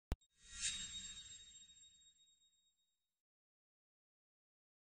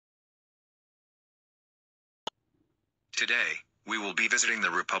Today, we will be visiting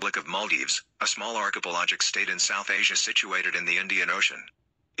the Republic of Maldives, a small archipelagic state in South Asia situated in the Indian Ocean.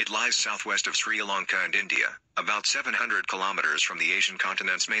 It lies southwest of Sri Lanka and India, about 700 kilometers from the Asian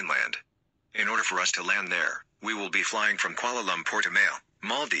continent's mainland. In order for us to land there, we will be flying from Kuala Lumpur to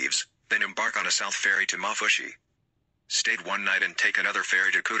Maldives, then embark on a south ferry to Mafushi. Stay one night and take another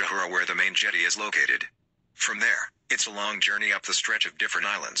ferry to Kutahura where the main jetty is located. From there, it's a long journey up the stretch of different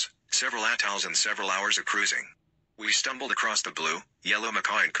islands, several atolls and several hours of cruising. We stumbled across the blue, yellow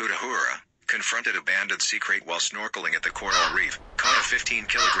macaw in Kutahura, confronted a banded sea crate while snorkeling at the coral reef, caught a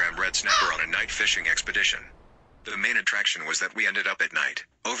 15-kilogram red snapper on a night fishing expedition. The main attraction was that we ended up at night,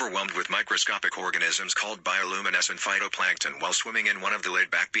 overwhelmed with microscopic organisms called bioluminescent phytoplankton while swimming in one of the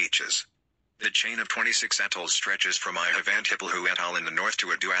laid-back beaches. The chain of 26 atolls stretches from Ihavantipalhu Atoll in the north to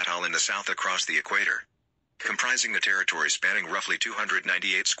Adu Atoll in the south across the equator. Comprising a territory spanning roughly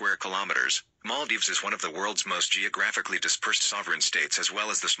 298 square kilometers, Maldives is one of the world's most geographically dispersed sovereign states as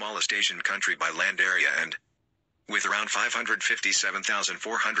well as the smallest Asian country by land area and with around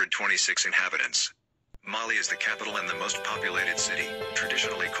 557,426 inhabitants. Mali is the capital and the most populated city,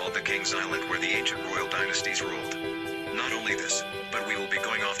 traditionally called the King's Island where the ancient royal dynasties ruled. Not only this, but we will be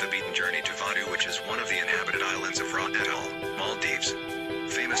going off the beaten journey to Vaadhoo, which is one of the inhabited islands of Ra Atoll, Maldives.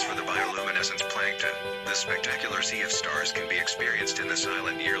 Famous for the bioluminescence plankton, the spectacular sea of stars can be experienced in this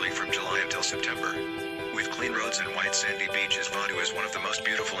island yearly from July until September. With clean roads and white sandy beaches, Vaadhoo is one of the most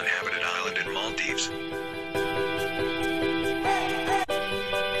beautiful inhabited island in Maldives.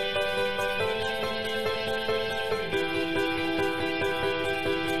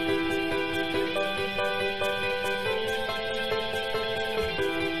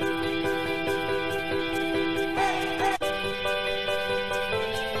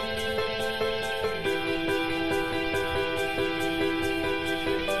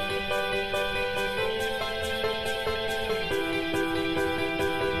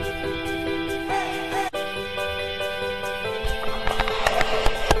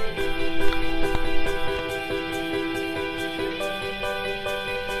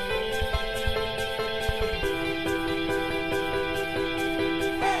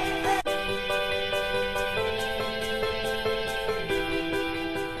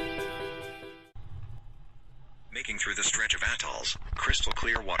 Through the stretch of atolls, crystal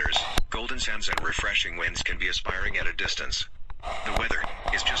clear waters, golden sands and refreshing winds can be aspiring at a distance. The weather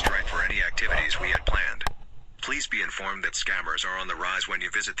is just right for any activities we had planned. Please be informed that scammers are on the rise when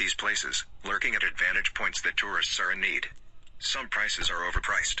you visit these places, lurking at advantage points that tourists are in need. Some prices are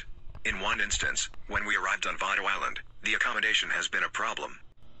overpriced. In one instance, when we arrived on Vaadhoo Island, the accommodation has been a problem.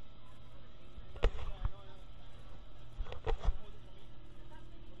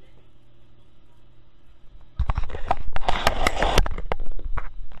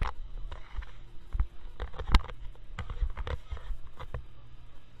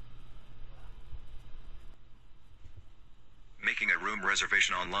 Making a room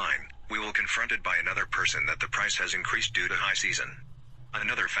reservation online, we were confronted by another person that the price has increased due to high season.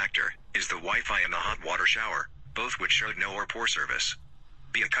 Another factor is the Wi-Fi and the hot water shower, both which showed no or poor service.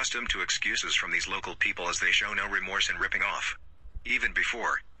 Be accustomed to excuses from these local people as they show no remorse in ripping off. Even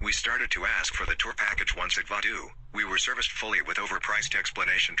before we started to ask for the tour package once at Vaadhoo, we were serviced fully with overpriced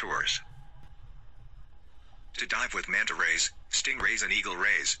explanation tours. To dive with manta rays, stingrays and eagle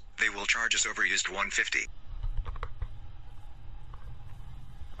rays, they will charge us overused $150.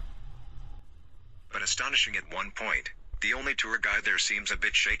 But astonishing at one point, the only tour guide there seems a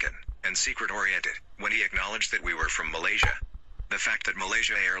bit shaken and secret-oriented when he acknowledged that we were from Malaysia. The fact that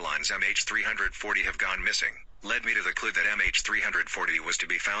Malaysia Airlines MH340 have gone missing led me to the clue that MH340 was to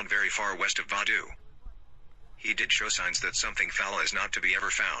be found very far west of Vaadhoo. He did show signs that something foul is not to be ever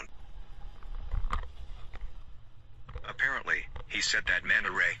found. Apparently, he said that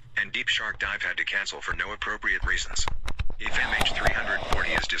manta ray and deep shark dive had to cancel for no appropriate reasons. If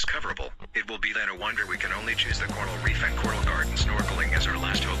MH340 is discoverable, it will be then a wonder we can only choose the coral reef and coral garden snorkeling as our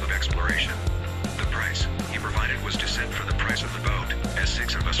last hope of exploration. The price he provided was to send for the price of the boat, as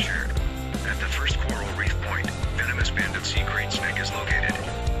 6 of us shared. At the first coral reef point, venomous banded sea crate snake is located.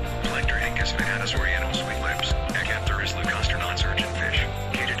 Planktorhynchus venatus oriental sweet lips, Acanthurus leucoster non-surgeon fish,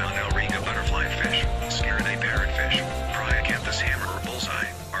 Catodon elriga butterfly fish, Scaridae parrotfish, Pryacanthus hammer or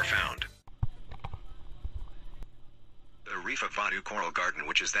bullseye, are found. The reef of Vaadhoo Coral Garden,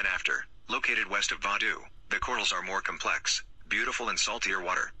 which is then after, located west of Vaadhoo, the corals are more complex, beautiful and saltier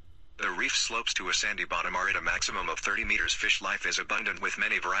water. The reef slopes to a sandy bottom are at a maximum of 30 meters. Fish life is abundant with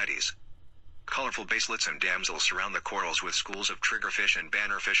many varieties. Colorful baselets and damsels surround the corals with schools of triggerfish and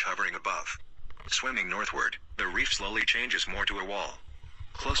bannerfish hovering above. Swimming northward, the reef slowly changes more to a wall.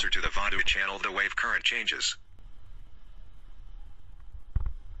 Closer to the Vaadhoo channel the wave current changes.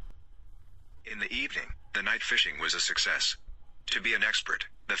 In the evening, the night fishing was a success. To be an expert,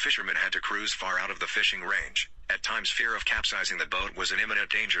 the fishermen had to cruise far out of the fishing range. At times fear of capsizing the boat was an imminent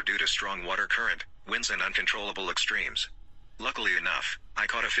danger due to strong water current, winds and uncontrollable extremes. Luckily enough, I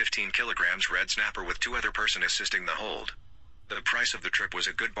caught a 15 kilograms red snapper with 2 other person assisting the hold. The price of the trip was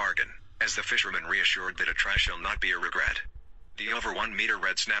a good bargain, as the fishermen reassured that a try shall not be a regret. The over 1 meter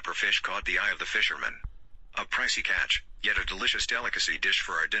red snapper fish caught the eye of the fishermen. A pricey catch, yet a delicious delicacy dish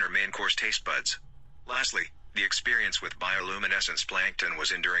for our dinner main course taste buds. Lastly, the experience with bioluminescence plankton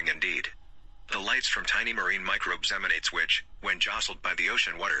was enduring indeed. The lights from tiny marine microbes emanates which, when jostled by the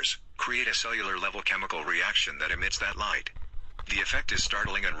ocean waters, create a cellular level chemical reaction that emits that light. The effect is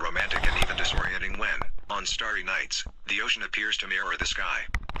startling and romantic and even disorienting when, on starry nights, the ocean appears to mirror the sky.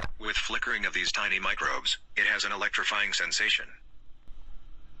 With flickering of these tiny microbes, it has an electrifying sensation.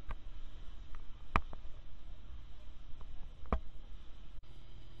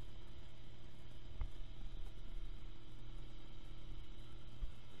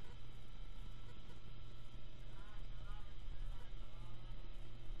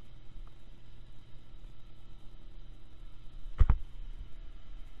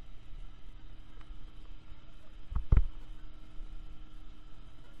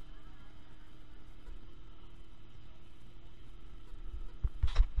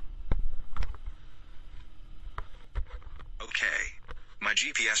 Okay. My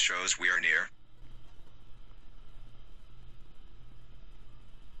GPS shows we are near.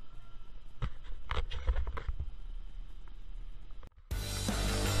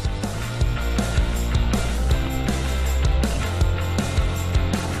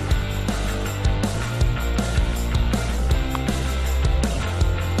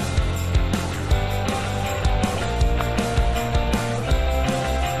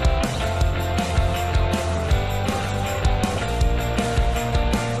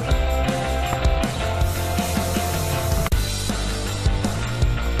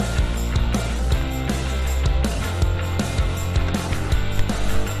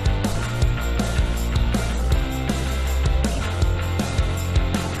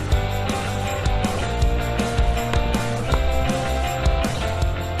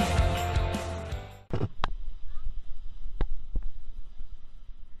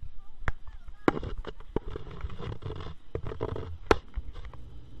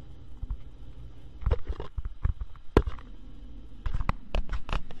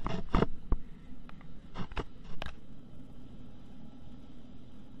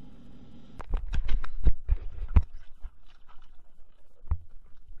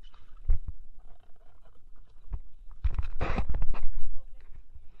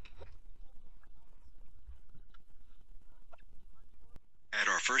 At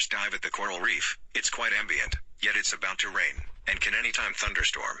our first dive at the coral reef, it's quite ambient, yet it's about to rain, and can anytime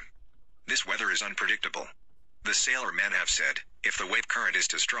thunderstorm. This weather is unpredictable. The sailormen have said, if the wave current is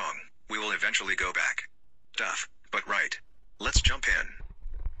too strong, we will eventually go back. Tough, but right. Let's jump in.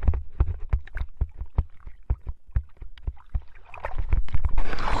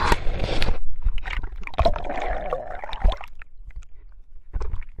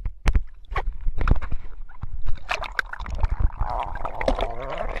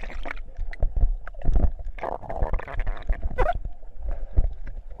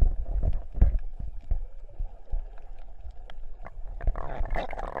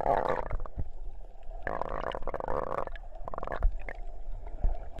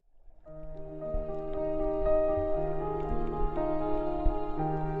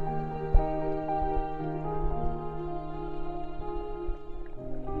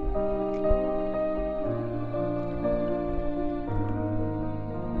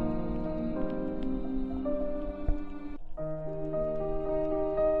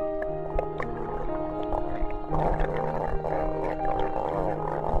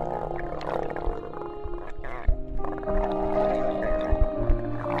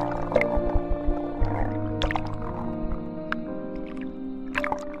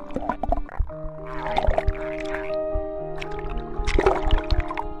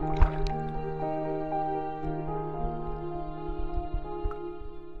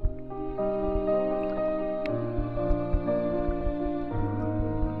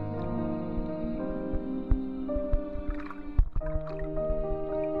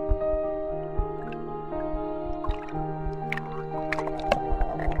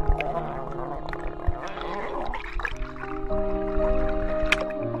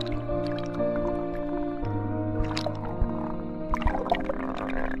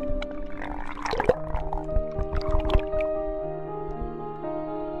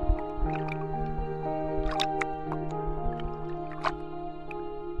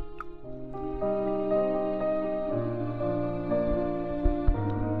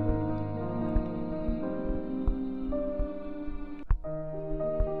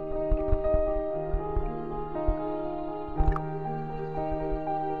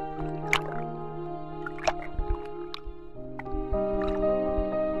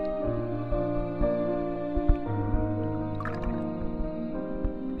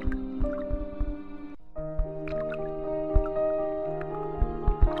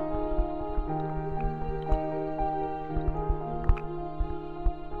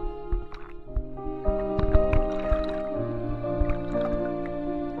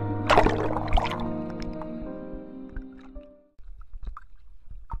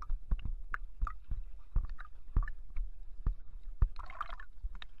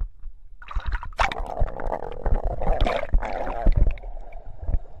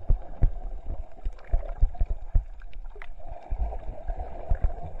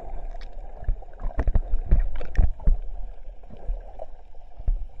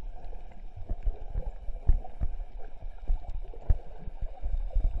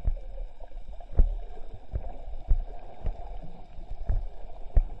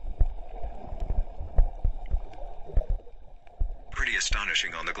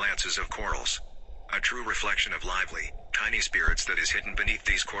 astonishing on the glances of corals. A true reflection of lively, tiny spirits that is hidden beneath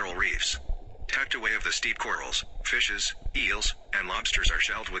these coral reefs. Tucked away of the steep corals, fishes, eels, and lobsters are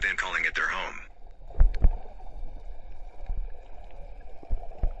shelved within, calling it their home.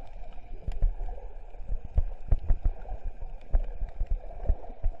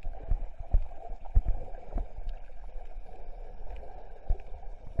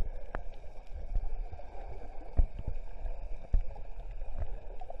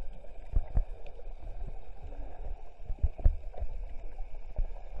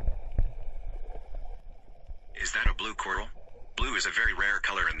 Is that a blue coral? Blue is a very rare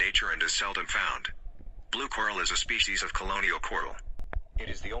color in nature and is seldom found. Blue coral is a species of colonial coral. It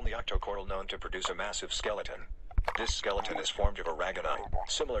is the only octocoral known to produce a massive skeleton. This skeleton is formed of aragonite,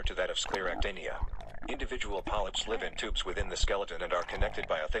 similar to that of scleractinia. Individual polyps live in tubes within the skeleton and are connected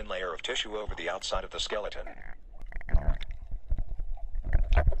by a thin layer of tissue over the outside of the skeleton.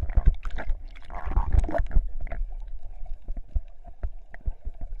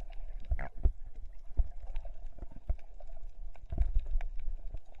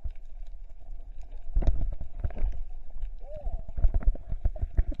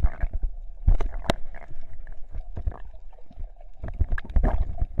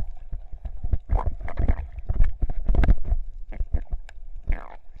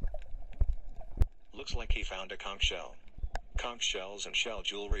 Looks like he found a conch shell. Conch shells and shell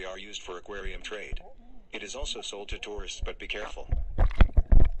jewelry are used for aquarium trade. It is also sold to tourists, but be careful.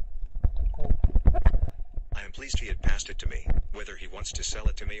 I am pleased he had passed it to me. Whether he wants to sell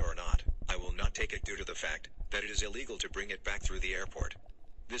it to me or not, I will not take it due to the fact that it is illegal to bring it back through the airport.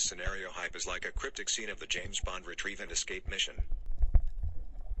 This scenario hype is like a cryptic scene of the James Bond retrieve and escape mission.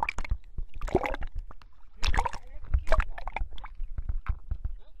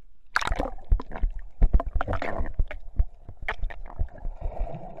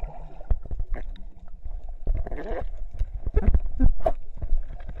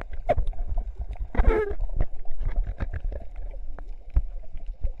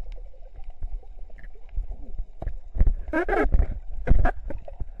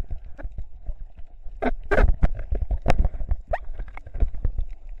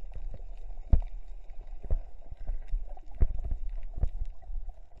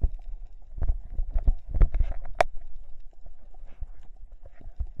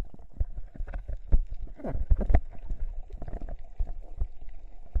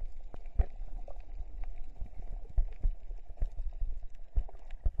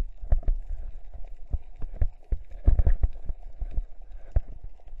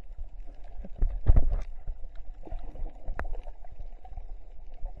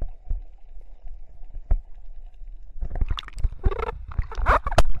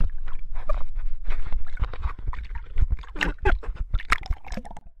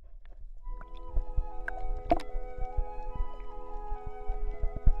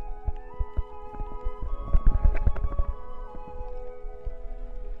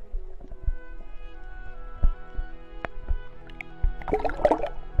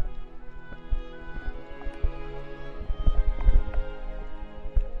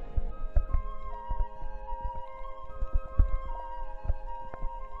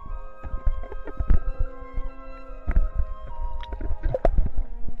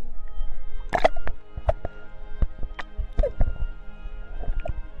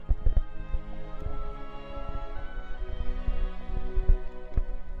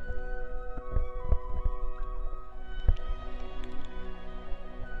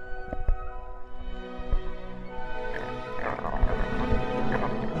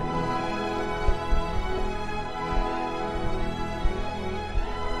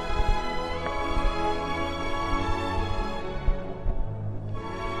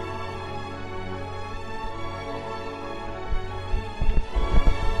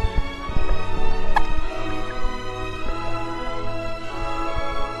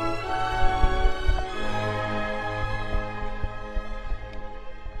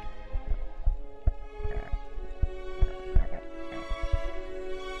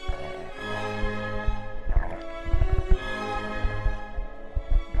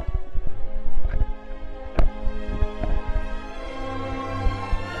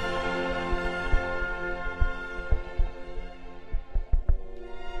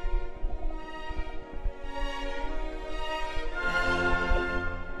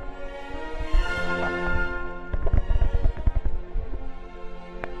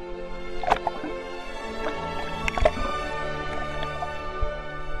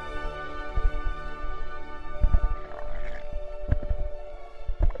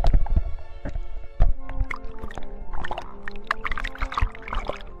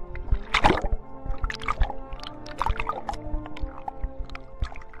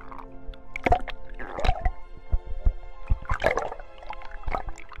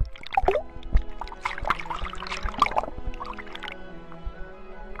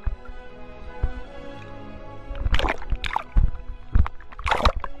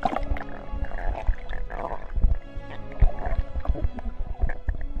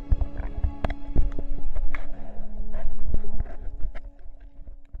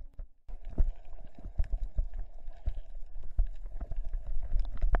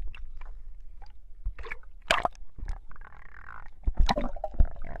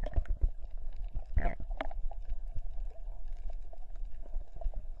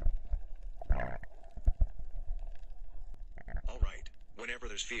 Whenever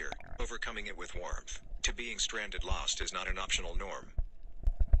there's fear, overcoming it with warmth. To being stranded lost is not an optional norm.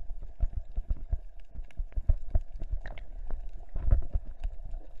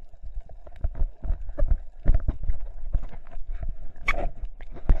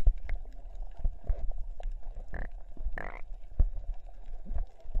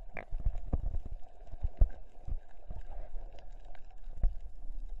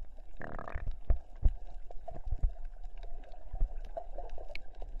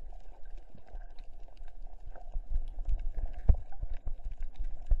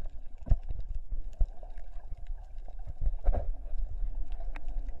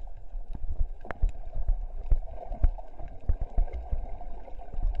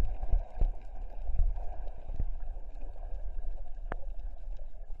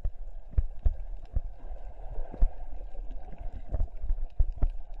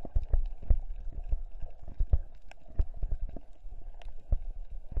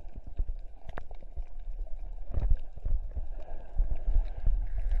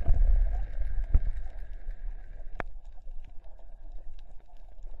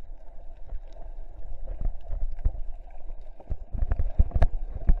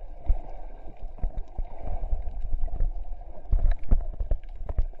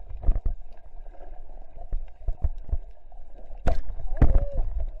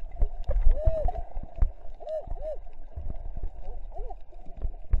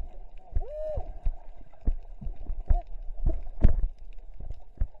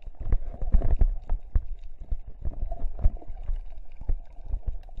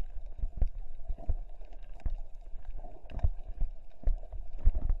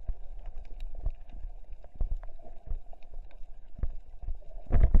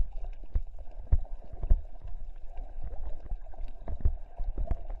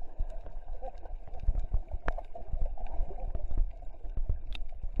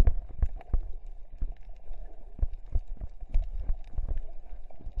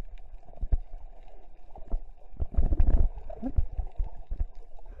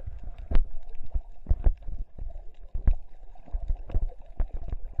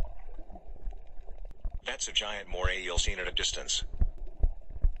 That's a giant moray eel seen at a distance.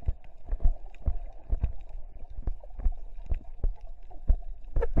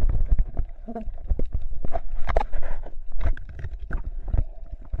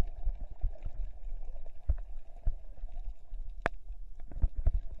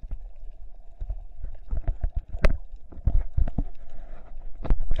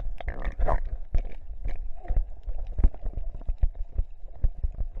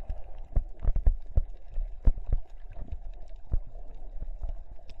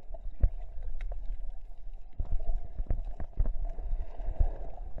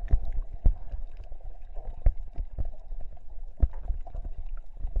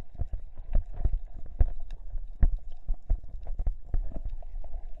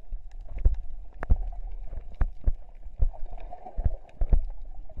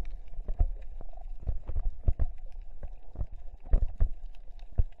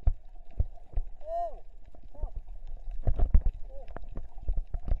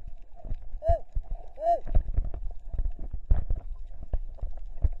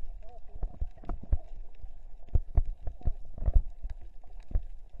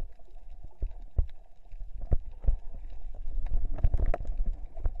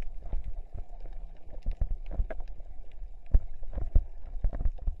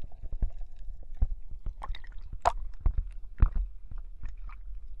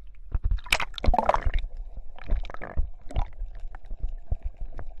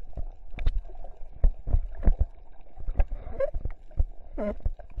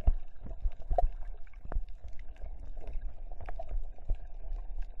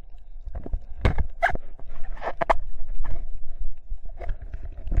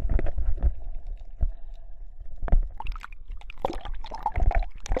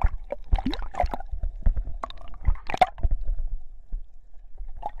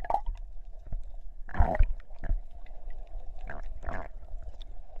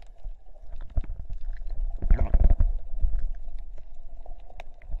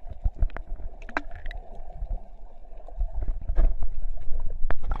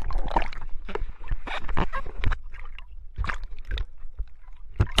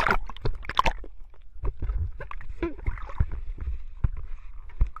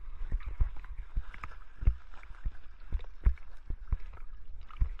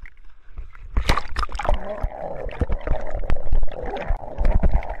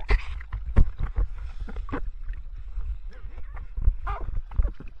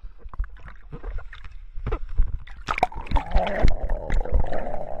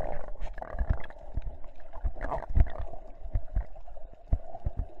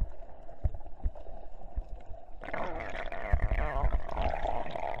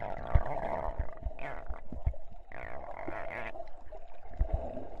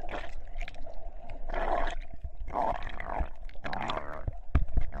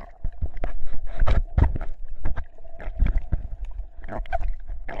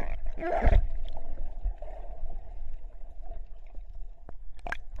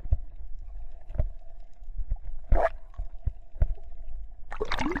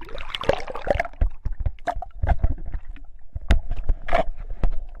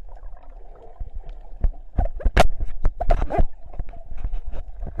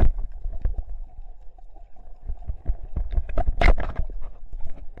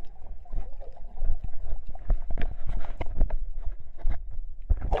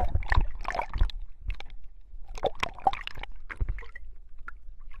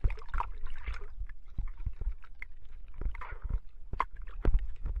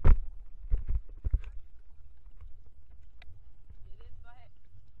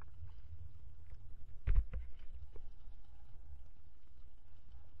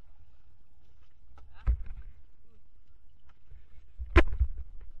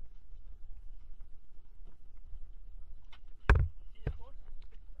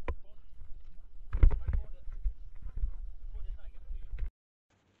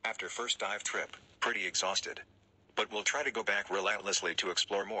 After first dive trip, pretty exhausted. But we'll try to go back relentlessly to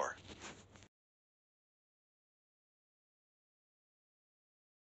explore more.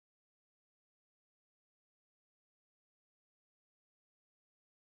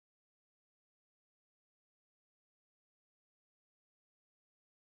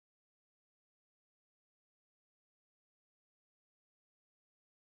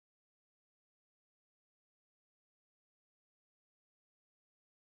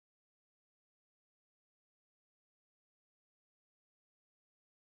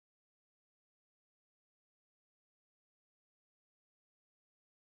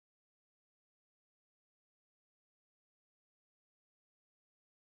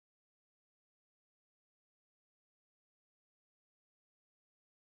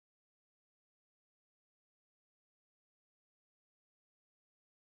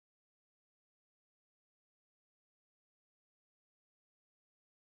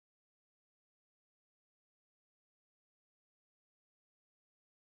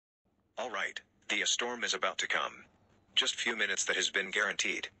 Alright, the storm is about to come. Just few minutes that has been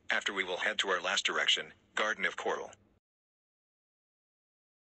guaranteed, after we will head to our last direction, Garden of Coral.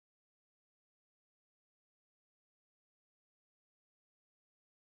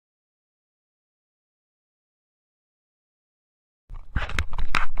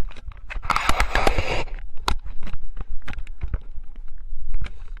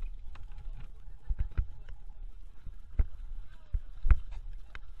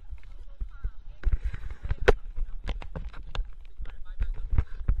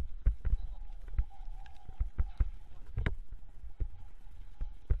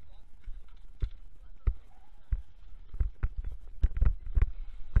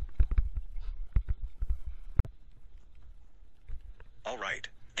 Alright,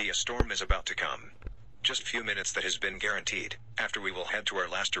 the storm is about to come. Just few minutes that has been guaranteed, after we will head to our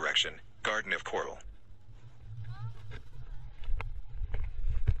last direction, Garden of Coral.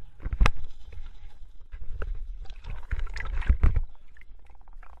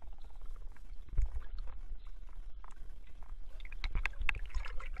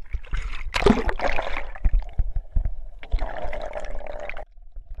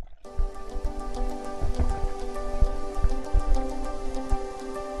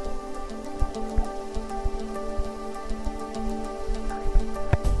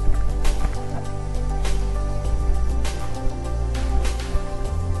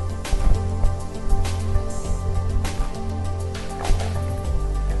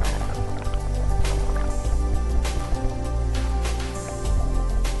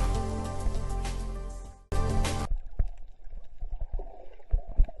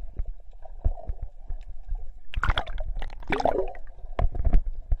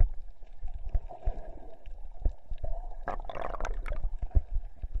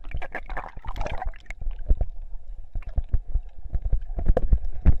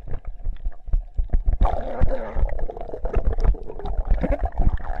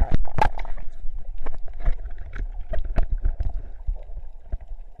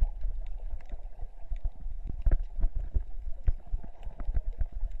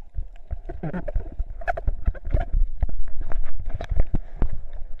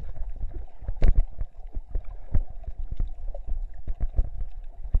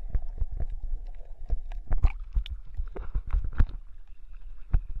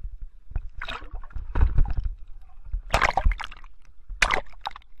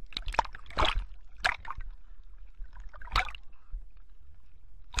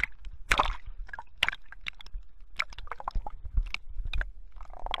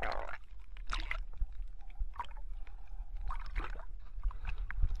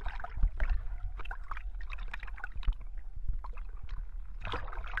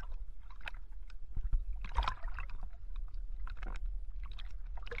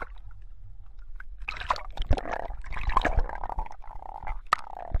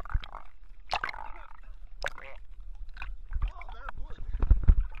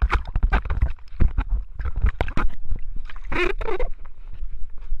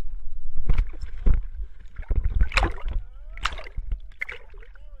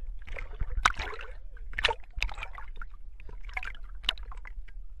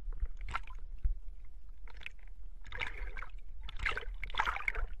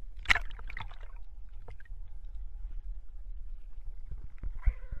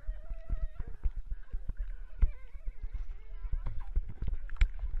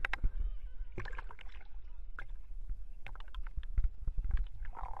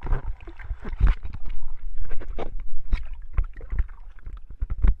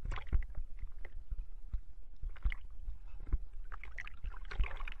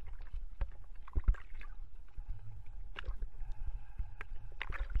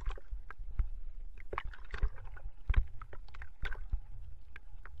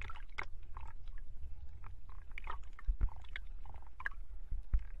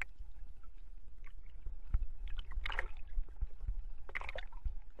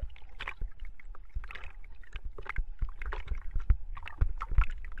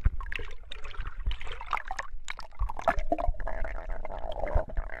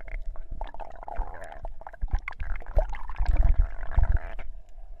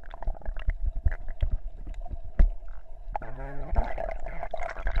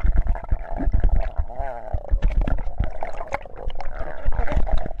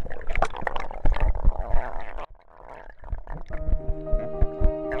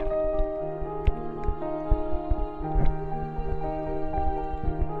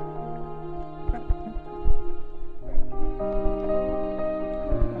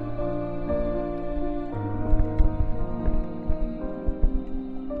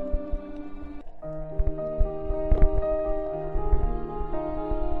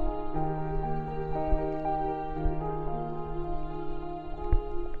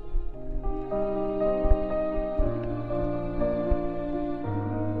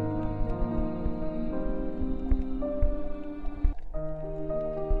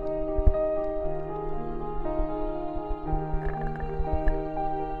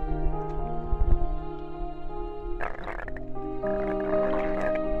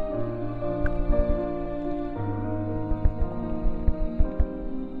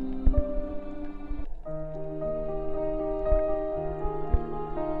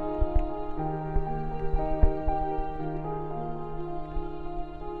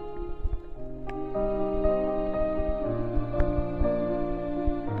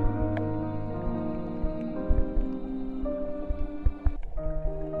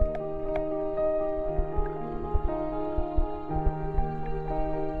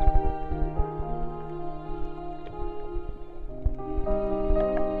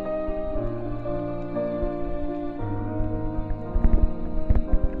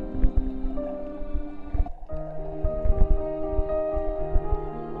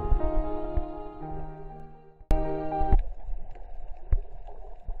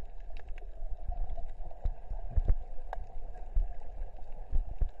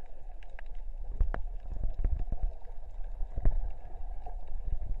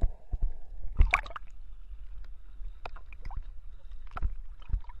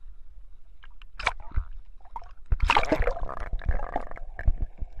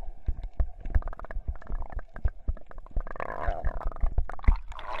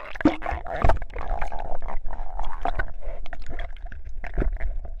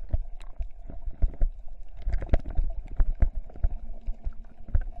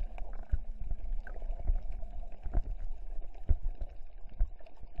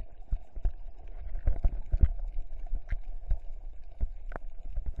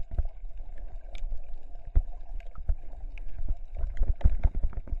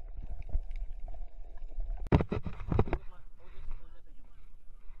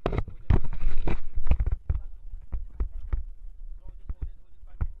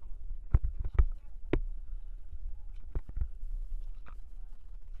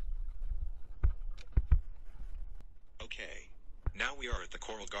 Okay. Now we are at the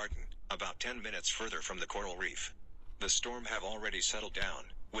coral garden, about 10 minutes further from the coral reef. The storm have already settled down,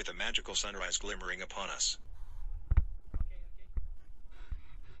 with a magical sunrise glimmering upon us.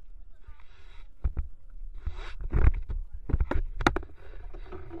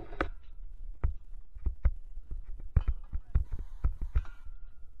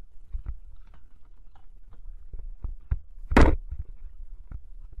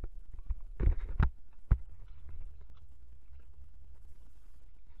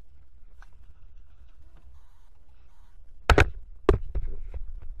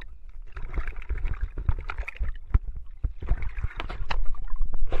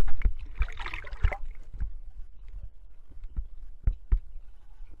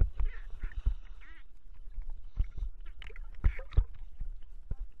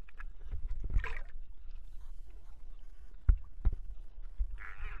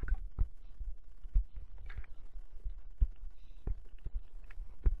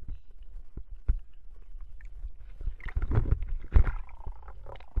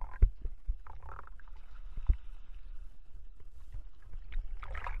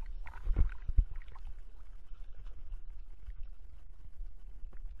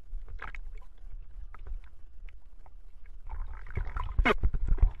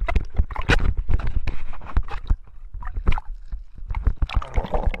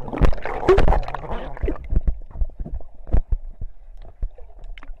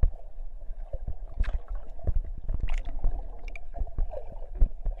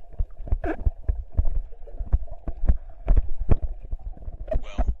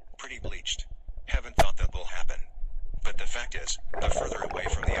 Bleached. Haven't thought that will happen. But the fact is, the further away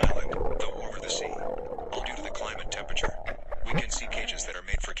from the island, the warmer the sea. All due to the climate temperature. We can see cages that are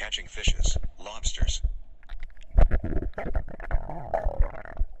made for catching fishes, lobsters.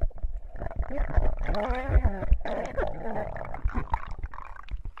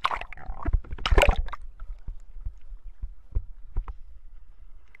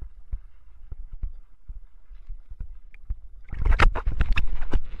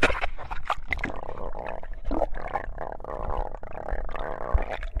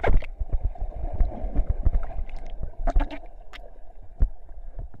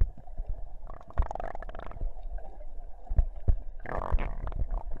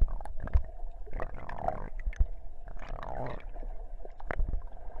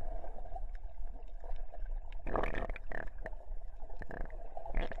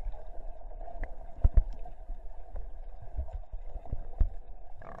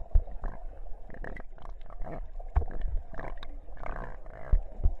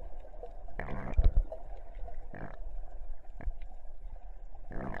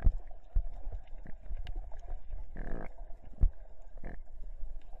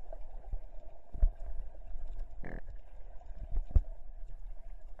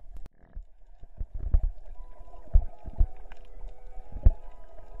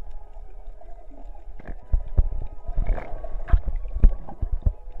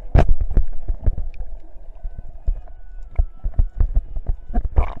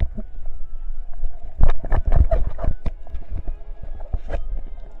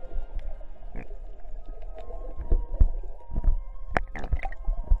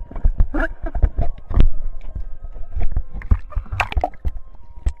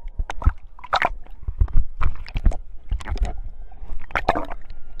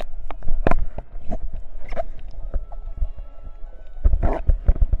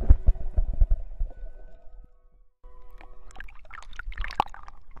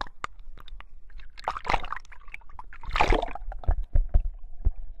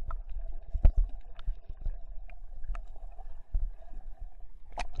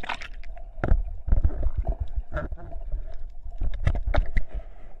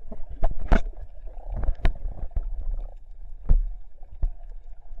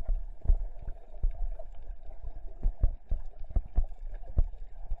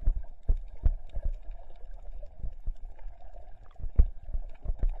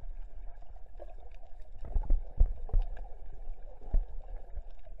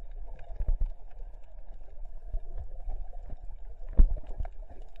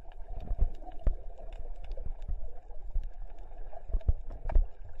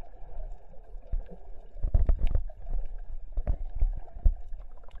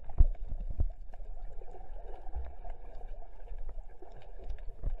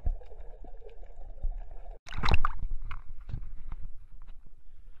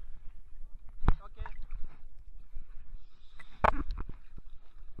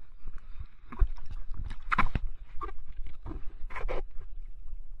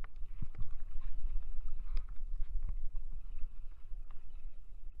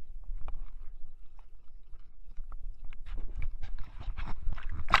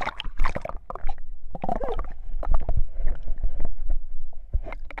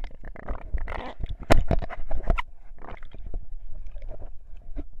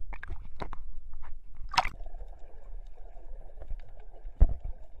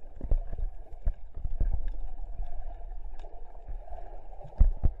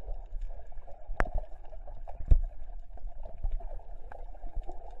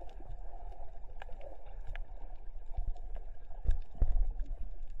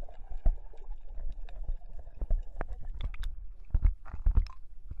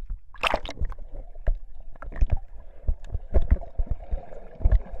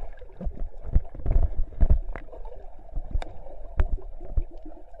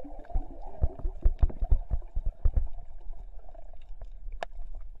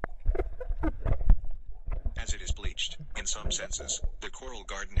 senses, the coral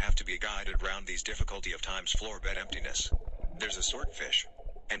garden have to be guided round these difficulty of times floor bed emptiness. There's a swordfish.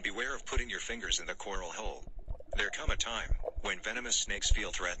 And beware of putting your fingers in the coral hole. There come a time when venomous snakes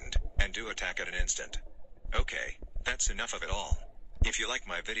feel threatened and do attack at an instant. Okay, that's enough of it all. If you like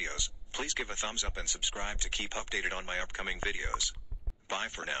my videos, please give a thumbs up and subscribe to keep updated on my upcoming videos. Bye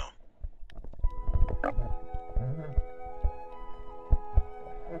for now.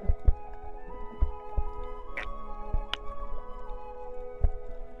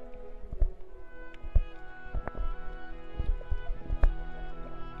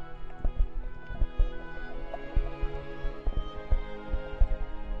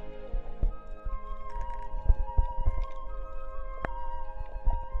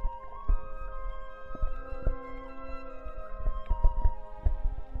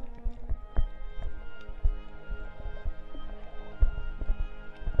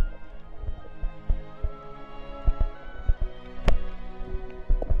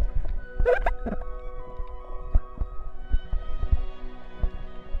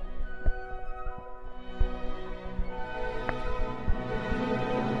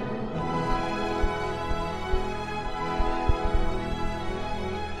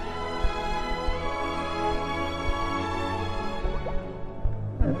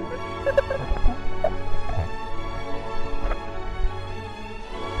 Ha ha ha!